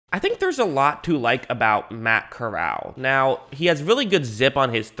I think there's a lot to like about Matt Corral. Now, he has really good zip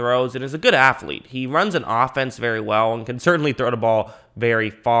on his throws and is a good athlete. He runs an offense very well and can certainly throw the ball very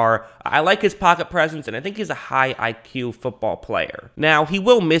far. I like his pocket presence, and I think he's a high IQ football player. Now, he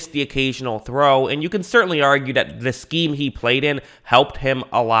will miss the occasional throw, and you can certainly argue that the scheme he played in helped him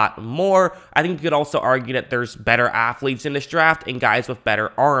a lot more. I think you could also argue that there's better athletes in this draft and guys with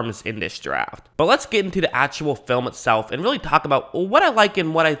better arms in this draft. But let's get into the actual film itself and really talk about what I like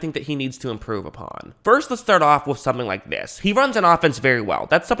and what I think that he needs to improve upon. First, let's start off with something like this. He runs an offense very well.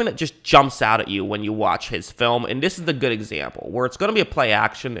 That's something that just jumps out at you when you watch his film, and this is a good example where it's going to be a play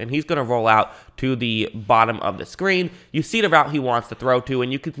action and he's going to roll out to the bottom of the screen. You see the route he wants to throw to,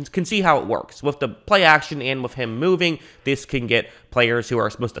 and you can see how it works. With the play action and with him moving, this can get players who are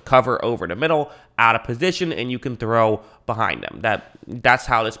supposed to cover over the middle out of position, and you can throw behind them. That's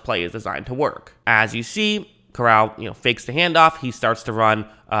how this play is designed to work. As you see, Corral, fakes the handoff. He starts to run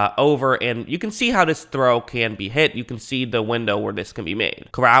over, and you can see how this throw can be hit. You can see the window where this can be made.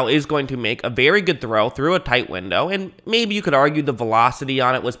 Corral is going to make a very good throw through a tight window, and maybe you could argue the velocity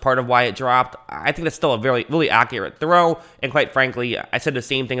on it was part of why it dropped. I think that's still a really accurate throw, and quite frankly, I said the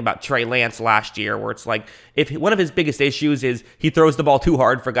same thing about Trey Lance last year, where it's like, if one of his biggest issues is he throws the ball too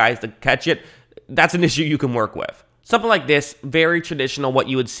hard for guys to catch it, that's an issue you can work with. Something like this, very traditional, what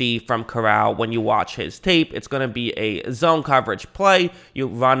you would see from Corral when you watch his tape. It's going to be a zone coverage play. You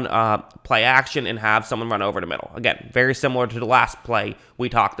run play action and have someone run over the middle. Again, very similar to the last play we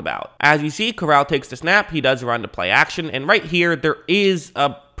talked about. As you see, Corral takes the snap. He does run to play action. And right here, there is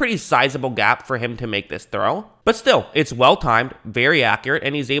a pretty sizable gap for him to make this throw. But still, it's well-timed, very accurate,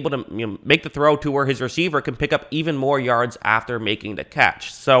 and he's able to make the throw to where his receiver can pick up even more yards after making the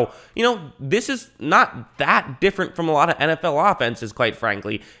catch. So, this is not that different from a lot of NFL offenses, quite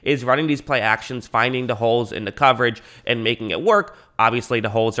frankly, is running these play actions, finding the holes in the coverage, and making it work. Obviously, the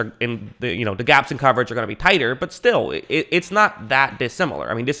holes are in the gaps in coverage are going to be tighter, but still, it's not that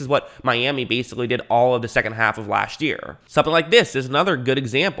dissimilar. I mean, this is what Miami basically did all of the second half of last year. Something like this is another good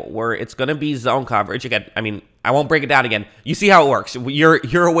example where it's going to be zone coverage. Again, I mean, I won't break it down again. You see how it works.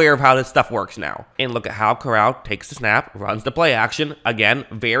 You're aware of how this stuff works now. And look at how Corral takes the snap, runs the play action. Again,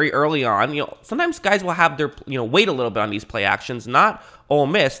 very early on. Sometimes guys will have their, wait a little bit on these play actions. Not Ole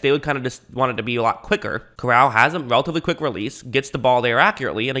Miss. They would kind of just want it to be a lot quicker. Corral has a relatively quick release, gets the ball there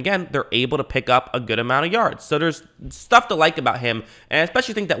accurately, and again, they're able to pick up a good amount of yards. So there's stuff to like about him, and I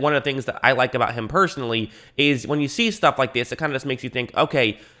especially think that one of the things that I like about him personally is when you see stuff like this, it kind of just makes you think,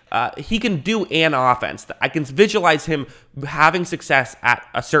 okay, he can do an offense. I can visualize him having success at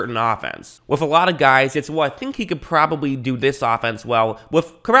a certain offense. With a lot of guys, it's, well, I think he could probably do this offense well.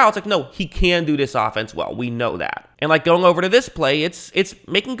 With Corral, it's like, no, he can do this offense well. We know that. And like going over to this play, it's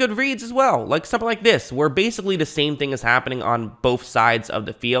making good reads as well. Like something like this, where basically the same thing is happening on both sides of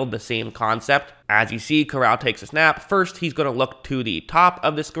the field, the same concept. As you see, Corral takes a snap. First, he's going to look to the top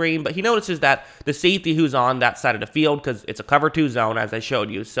of the screen, but he notices that the safety who's on that side of the field, because it's a cover 2 zone, as I showed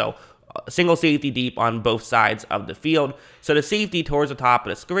you, so single safety deep on both sides of the field. So the safety towards the top of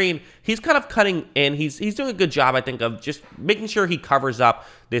the screen, he's kind of cutting in. He's doing a good job, I think, of just making sure he covers up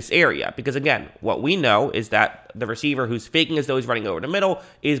this area. Because again, what we know is that the receiver who's faking as though he's running over the middle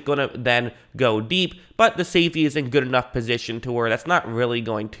is going to then go deep, but the safety is in good enough position to where that's not really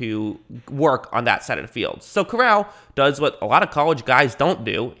going to work on that side of the field. So Corral does what a lot of college guys don't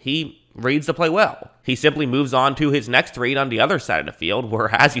do. He reads the play well. He simply moves on to his next read on the other side of the field,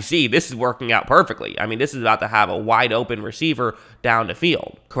 where, as you see, this is working out perfectly. I mean, this is about to have a wide open receiver down the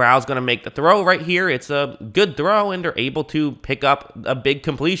field. Corral's going to make the throw right here. It's a good throw, and they're able to pick up a big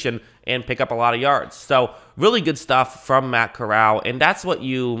completion and pick up a lot of yards. So really good stuff from Matt Corral, and that's what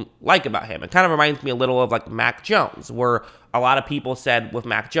you like about him. It kind of reminds me a little of like Mac Jones, where a lot of people said with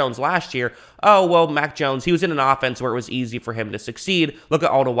Mac Jones last year, oh, well, Mac Jones, he was in an offense where it was easy for him to succeed. Look at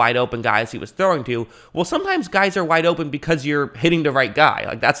all the wide open guys he was throwing to. Well, sometimes guys are wide open because you're hitting the right guy.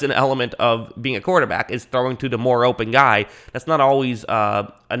 Like, that's an element of being a quarterback, is throwing to the more open guy. That's not always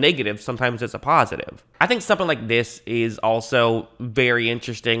a negative. Sometimes it's a positive. I think something like this is also very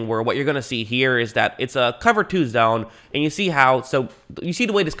interesting, where what you're going to see here is that it's a cover 2 zone, and you see how, so you see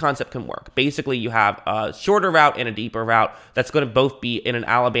the way this concept can work. Basically, you have a shorter route and a deeper route that's going to both be in an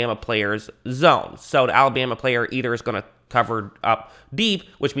Alabama player's zone. So the Alabama player either is going to cover up deep,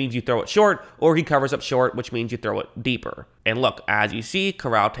 which means you throw it short, or he covers up short, which means you throw it deeper. And look, as you see,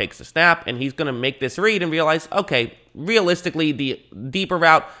 Corral takes the snap, and he's going to make this read and realize, okay, realistically, the deeper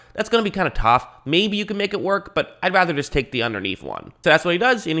route, that's going to be kind of tough. Maybe you can make it work, but I'd rather just take the underneath one. So that's what he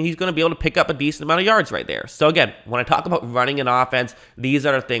does, and he's going to be able to pick up a decent amount of yards right there. So again, when I talk about running an offense, these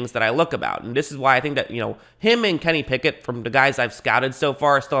are the things that I look about. And this is why I think that, him and Kenny Pickett, from the guys I've scouted so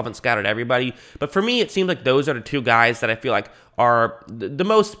far, I still haven't scouted everybody, but for me, it seems like those are the two guys that I feel like are the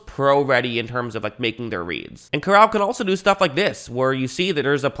most pro-ready in terms of like making their reads. And Corral can also do stuff like this, where you see that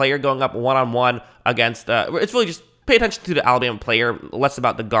there's a player going up one-on-one against, it's really just pay attention to the Alabama player, less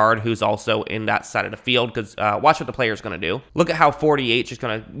about the guard who's also in that side of the field, because watch what the player's going to do. Look at how 48 is just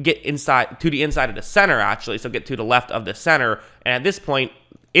going to get inside to the inside of the center, actually, so get to the left of the center, and at this point,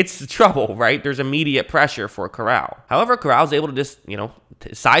 it's trouble, right? There's immediate pressure for Corral. However, Corral's able to just,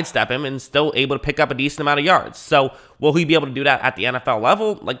 sidestep him and still able to pick up a decent amount of yards. So will he be able to do that at the NFL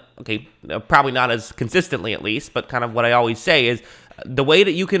level? Like, okay, probably not as consistently at least, but kind of what I always say is the way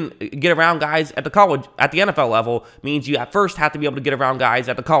that you can get around guys at the NFL level means you at first have to be able to get around guys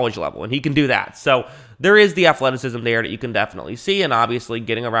at the college level, and he can do that. So there is the athleticism there that you can definitely see, and obviously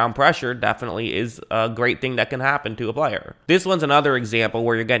getting around pressure definitely is a great thing that can happen to a player. This one's another example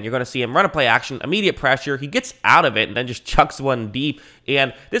where, again, you're going to see him run a play action, immediate pressure, he gets out of it and then just chucks one deep,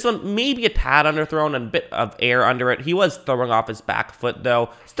 and this one maybe a tad underthrown and a bit of air under it. He was throwing off his back foot, though.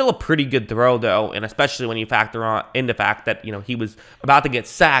 Still a pretty good throw, though, and especially when you factor in the fact that, he was about to get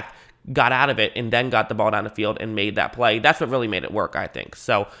sacked, got out of it, and then got the ball down the field and made that play. That's what really made it work, I think.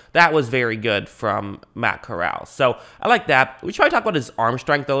 So that was very good from Matt Corral. So I like that. We should probably talk about his arm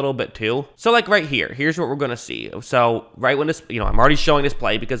strength a little bit too. So like right here, here's what we're going to see. So right when this, I'm already showing this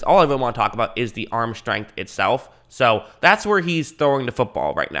play because all I really want to talk about is the arm strength itself. So that's where he's throwing the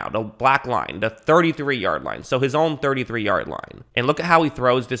football right now, the black line, the 33-yard line, so his own 33-yard line. And look at how he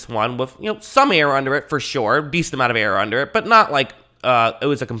throws this one with, some air under it for sure, decent amount of air under it, but not like it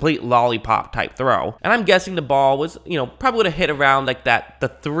was a complete lollipop type throw. And I'm guessing the ball was, probably would have hit around like the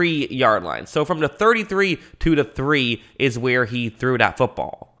 3-yard line. So from the 33 to the 3 is where he threw that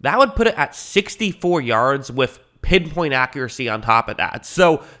football. That would put it at 64 yards with pinpoint accuracy on top of that.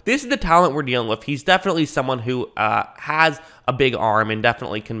 So this is the talent we're dealing with. He's definitely someone who has a big arm and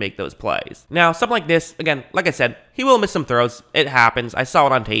definitely can make those plays. Now, something like this, again, like I said, he will miss some throws. It happens. I saw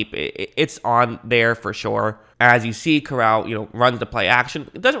it on tape. It's on there for sure. As you see, Corral, runs the play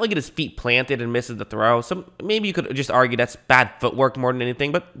action. It doesn't really get his feet planted and misses the throw. So maybe you could just argue that's bad footwork more than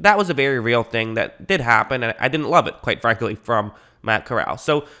anything, but that was a very real thing that did happen, and I didn't love it, quite frankly, from Matt Corral.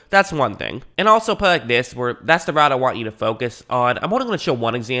 So that's one thing. And also play like this, where that's the route I want you to focus on. I'm only going to show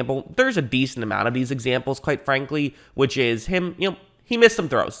one example. There's a decent amount of these examples, quite frankly, which is him, he missed some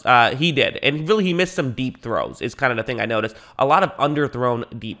throws. He did. And really, he missed some deep throws is kind of the thing I noticed. A lot of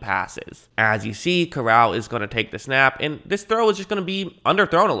underthrown deep passes. As you see, Corral is going to take the snap, and this throw is just going to be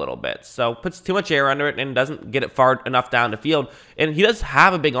underthrown a little bit. So puts too much air under it and doesn't get it far enough down the field. And he does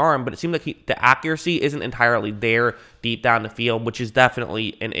have a big arm, but it seems like the accuracy isn't entirely there deep down the field, which is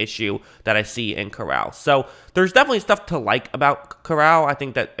definitely an issue that I see in Corral. So there's definitely stuff to like about Corral. I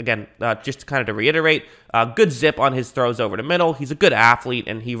think that, again, just kind of to reiterate, good zip on his throws over the middle. He's a good athlete,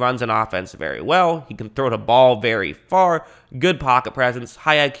 and he runs an offense very well. He can throw the ball very far, good pocket presence,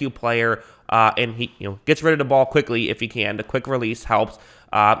 high IQ player, and he gets rid of the ball quickly if he can. The quick release helps.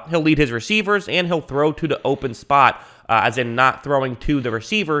 He'll lead his receivers, and he'll throw to the open spot, as in not throwing to the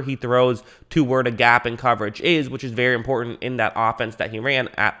receiver. He throws to where the gap in coverage is, which is very important in that offense that he ran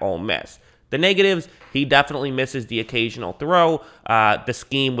at Ole Miss. The negatives, he definitely misses the occasional throw. The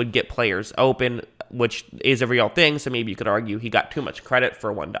scheme would get players open, which is a real thing, so maybe you could argue he got too much credit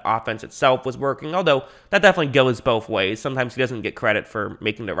for when the offense itself was working, although that definitely goes both ways. Sometimes he doesn't get credit for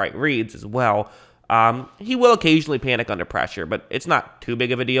making the right reads as well. He will occasionally panic under pressure, but it's not too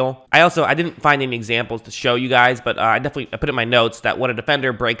big of a deal. I didn't find any examples to show you guys, but I put in my notes that when a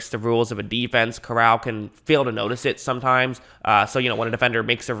defender breaks the rules of a defense, Corral can fail to notice it sometimes. So, when a defender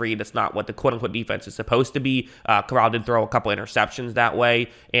makes a read, that's not what the quote-unquote defense is supposed to be. Corral did throw a couple interceptions that way,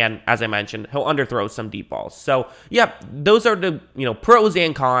 and as I mentioned, he'll underthrow some deep balls. So, yeah, those are the, pros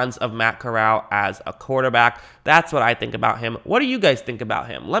and cons of Matt Corral as a quarterback. That's what I think about him. What do you guys think about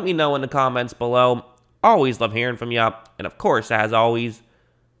him? Let me know in the comments below. Always love hearing from you. And of course, as always,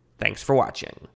 thanks for watching.